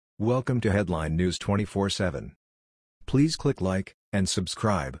Welcome to Headline News 24/7. Please click like and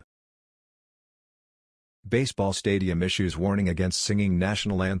subscribe. Baseball stadium issues warning against singing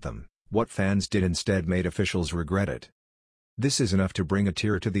national anthem. What fans did instead made officials regret it. This is enough to bring a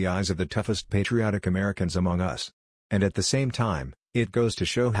tear to the eyes of the toughest patriotic Americans among us. And at the same time, it goes to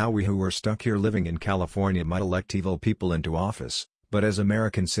show how we who are stuck here living in California might elect evil people into office, but as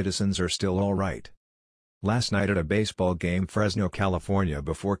American citizens are still all right. Last night at a baseball game Fresno, California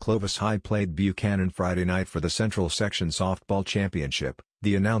before Clovis High played Buchanan Friday night for the Central Section Softball Championship,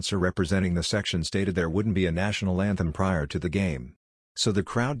 the announcer representing the section stated there wouldn't be a national anthem prior to the game. So the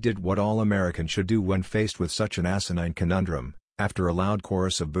crowd did what all Americans should do when faced with such an asinine conundrum. After a loud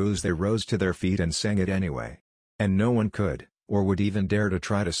chorus of boos they rose to their feet and sang it anyway. And no one could, or would even dare to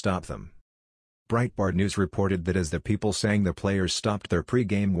try to stop them. Breitbart News reported that as the people sang the players stopped their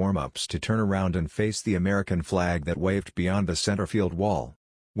pre-game warm-ups to turn around and face the American flag that waved beyond the center field wall.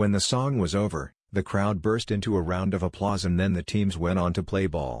 When the song was over, the crowd burst into a round of applause and then the teams went on to play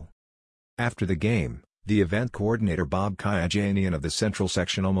ball. After the game, the event coordinator Bob Kajanian of the Central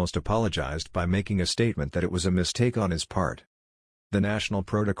Section almost apologized by making a statement that it was a mistake on his part. The national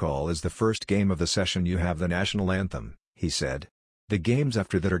protocol is the first game of the session you have the national anthem, he said. The games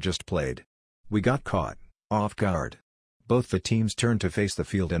after that are just played. We got caught off guard. Both the teams turned to face the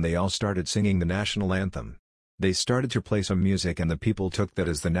field and they all started singing the national anthem. They started to play some music and the people took that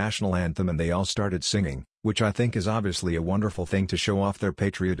as the national anthem and they all started singing, which I think is obviously a wonderful thing to show off their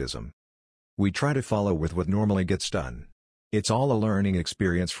patriotism. We try to follow with what normally gets done. It's all a learning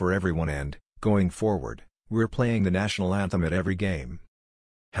experience for everyone and, going forward, we're playing the national anthem at every game.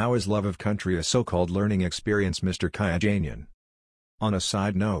 How is love of country a so-called learning experience, Mr. Kajanian? On a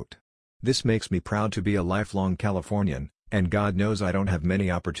side note, this makes me proud to be a lifelong Californian, and God knows I don't have many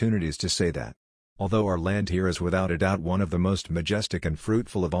opportunities to say that. Although our land here is without a doubt one of the most majestic and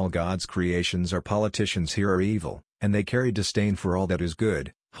fruitful of all God's creations, our politicians here are evil, and they carry disdain for all that is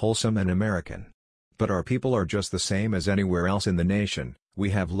good, wholesome and American. But our people are just the same as anywhere else in the nation.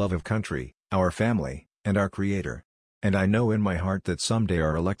 We have love of country, our family, and our Creator. And I know in my heart that someday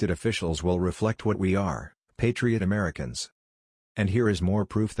our elected officials will reflect what we are, patriot Americans. And here is more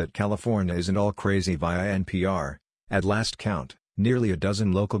proof that California isn't all crazy via NPR. At last count, nearly a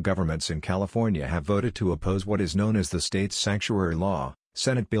dozen local governments in California have voted to oppose what is known as the state's sanctuary law,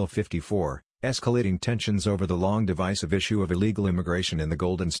 Senate Bill 54, escalating tensions over the long divisive issue of illegal immigration in the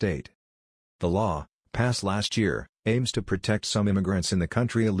Golden State. The law, passed last year, aims to protect some immigrants in the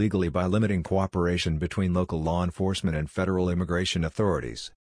country illegally by limiting cooperation between local law enforcement and federal immigration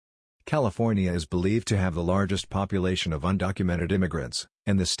authorities. California is believed to have the largest population of undocumented immigrants,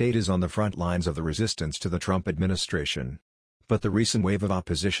 and the state is on the front lines of the resistance to the Trump administration. But the recent wave of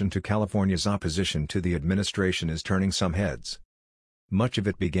opposition to California's opposition to the administration is turning some heads. Much of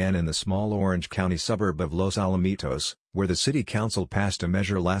it began in the small Orange County suburb of Los Alamitos, where the city council passed a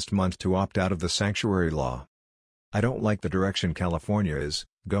measure last month to opt out of the sanctuary law. I don't like the direction California is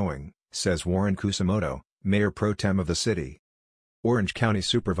going, says Warren Cusamoto, mayor pro tem of the city. Orange County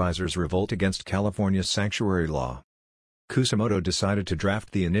supervisors revolt against California's sanctuary law. Cusamoto decided to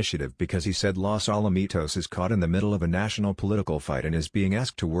draft the initiative because he said Los Alamitos is caught in the middle of a national political fight and is being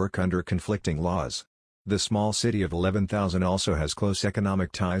asked to work under conflicting laws. The small city of 11,000 also has close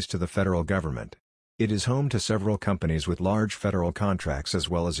economic ties to the federal government. It is home to several companies with large federal contracts as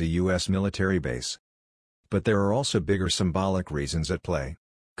well as a U.S. military base. But there are also bigger symbolic reasons at play.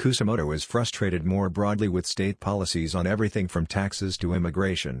 Cusamoto is frustrated more broadly with state policies on everything from taxes to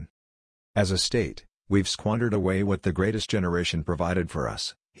immigration. As a state, we've squandered away what the greatest generation provided for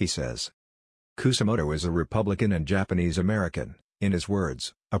us, he says. Cusamoto is a Republican and Japanese American, in his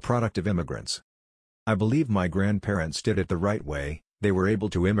words, a product of immigrants. I believe my grandparents did it the right way. They were able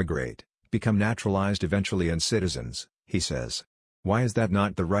to immigrate, become naturalized eventually and citizens, he says. Why is that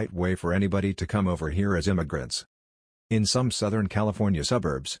not the right way for anybody to come over here as immigrants? In some Southern California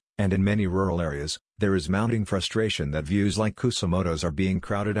suburbs, and in many rural areas, there is mounting frustration that views like Cusamoto's are being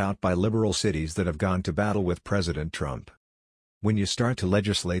crowded out by liberal cities that have gone to battle with President Trump. When you start to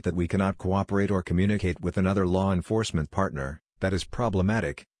legislate that we cannot cooperate or communicate with another law enforcement partner, that is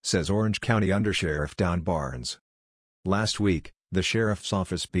problematic, says Orange County Undersheriff Don Barnes. Last week, the sheriff's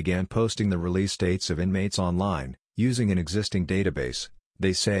office began posting the release dates of inmates online, using an existing database,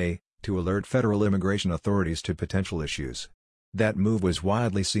 they say, to alert federal immigration authorities to potential issues. That move was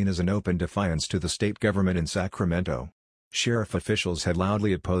widely seen as an open defiance to the state government in Sacramento. Sheriff officials had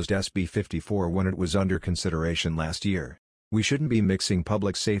loudly opposed SB 54 when it was under consideration last year. We shouldn't be mixing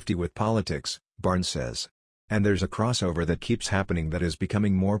public safety with politics, Barnes says. And there's a crossover that keeps happening that is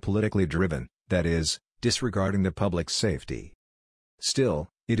becoming more politically driven, that is, disregarding the public's safety. Still,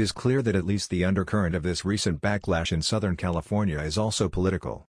 It is clear that at least the undercurrent of this recent backlash in Southern California is also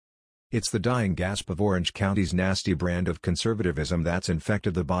political. It's the dying gasp of Orange County's nasty brand of conservatism that's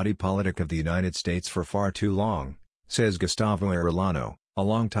infected the body politic of the United States for far too long, says Gustavo Arellano, a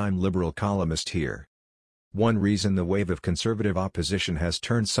longtime liberal columnist here. One reason the wave of conservative opposition has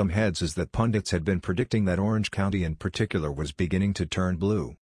turned some heads is that pundits had been predicting that Orange County in particular was beginning to turn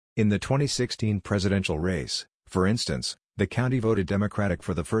blue. In the 2016 presidential race, for instance, the county voted Democratic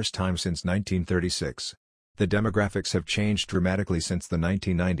for the first time since 1936. The demographics have changed dramatically since the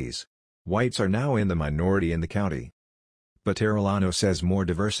 1990s. Whites are now in the minority in the county. But Arellano says more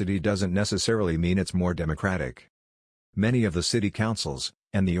diversity doesn't necessarily mean it's more democratic. Many of the city councils,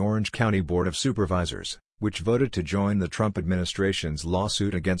 and the Orange County Board of Supervisors, which voted to join the Trump administration's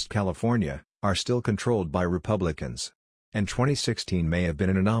lawsuit against California, are still controlled by Republicans. And 2016 may have been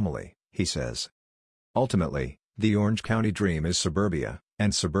an anomaly, he says. Ultimately, the Orange County dream is suburbia,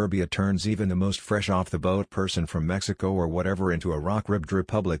 and suburbia turns even the most fresh-off-the-boat person from Mexico or whatever into a rock-ribbed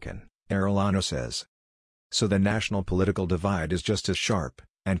Republican, Arellano says. So the national political divide is just as sharp,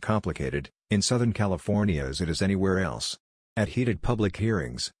 and complicated, in Southern California as it is anywhere else. At heated public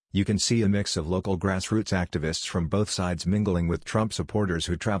hearings, you can see a mix of local grassroots activists from both sides mingling with Trump supporters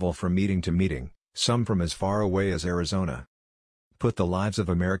who travel from meeting to meeting, some from as far away as Arizona. Put the lives of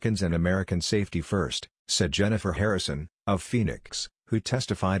Americans and American safety first, said Jennifer Harrison, of Phoenix, who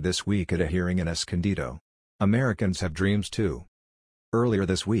testified this week at a hearing in Escondido. Americans have dreams too. Earlier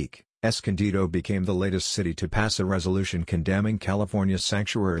this week, Escondido became the latest city to pass a resolution condemning California's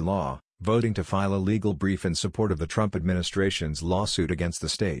sanctuary law, voting to file a legal brief in support of the Trump administration's lawsuit against the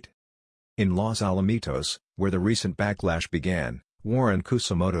state. In Los Alamitos, where the recent backlash began, Warren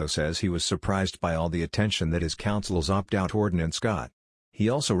Kusamoto says he was surprised by all the attention that his council's opt-out ordinance got. He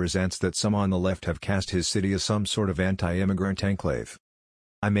also resents that some on the left have cast his city as some sort of anti-immigrant enclave.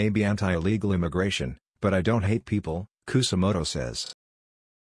 I may be anti-illegal immigration, but I don't hate people, Kusamoto says.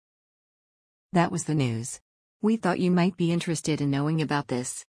 That was the news. We thought you might be interested in knowing about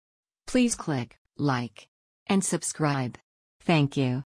this. Please click like and subscribe. Thank you.